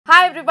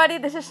everybody,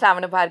 this is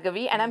Shravana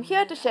Bhargavi and I'm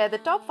here to share the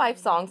top 5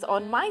 songs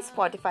on my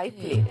Spotify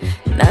playlist.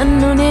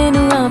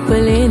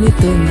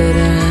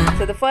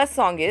 So the first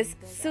song is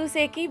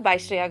Suseki by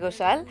Shreya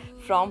Ghoshal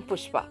from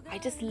Pushpa. I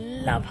just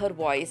love her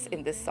voice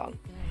in this song.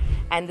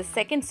 And the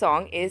second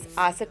song is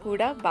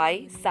Asakuda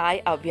by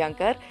Sai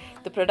Abhyankar.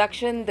 The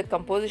production, the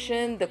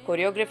composition, the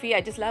choreography, I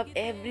just love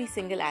every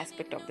single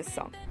aspect of this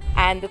song.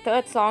 And the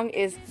third song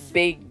is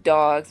Big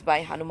Dogs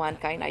by Hanuman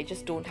Kind. I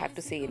just don't have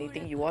to say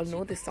anything, you all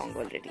know this song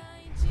already.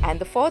 And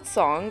the fourth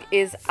song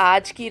is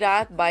Aaj Ki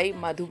Raat by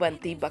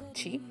Madhubanti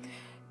Bakshi.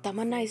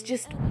 Tamanna is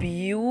just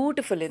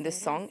beautiful in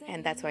this song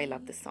and that's why I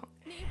love this song.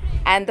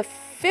 And the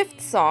fifth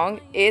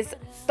song is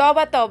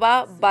Tauba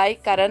Tauba by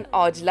Karan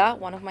Aujla,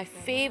 one of my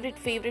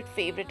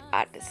favorite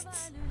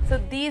artists. So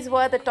these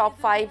were the top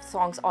 5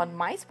 songs on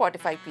my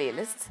Spotify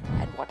playlists,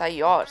 and what are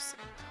yours?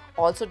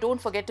 Also don't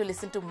forget to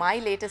listen to my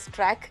latest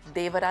track,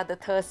 Devara the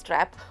Thirst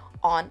Trap,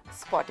 on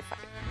Spotify.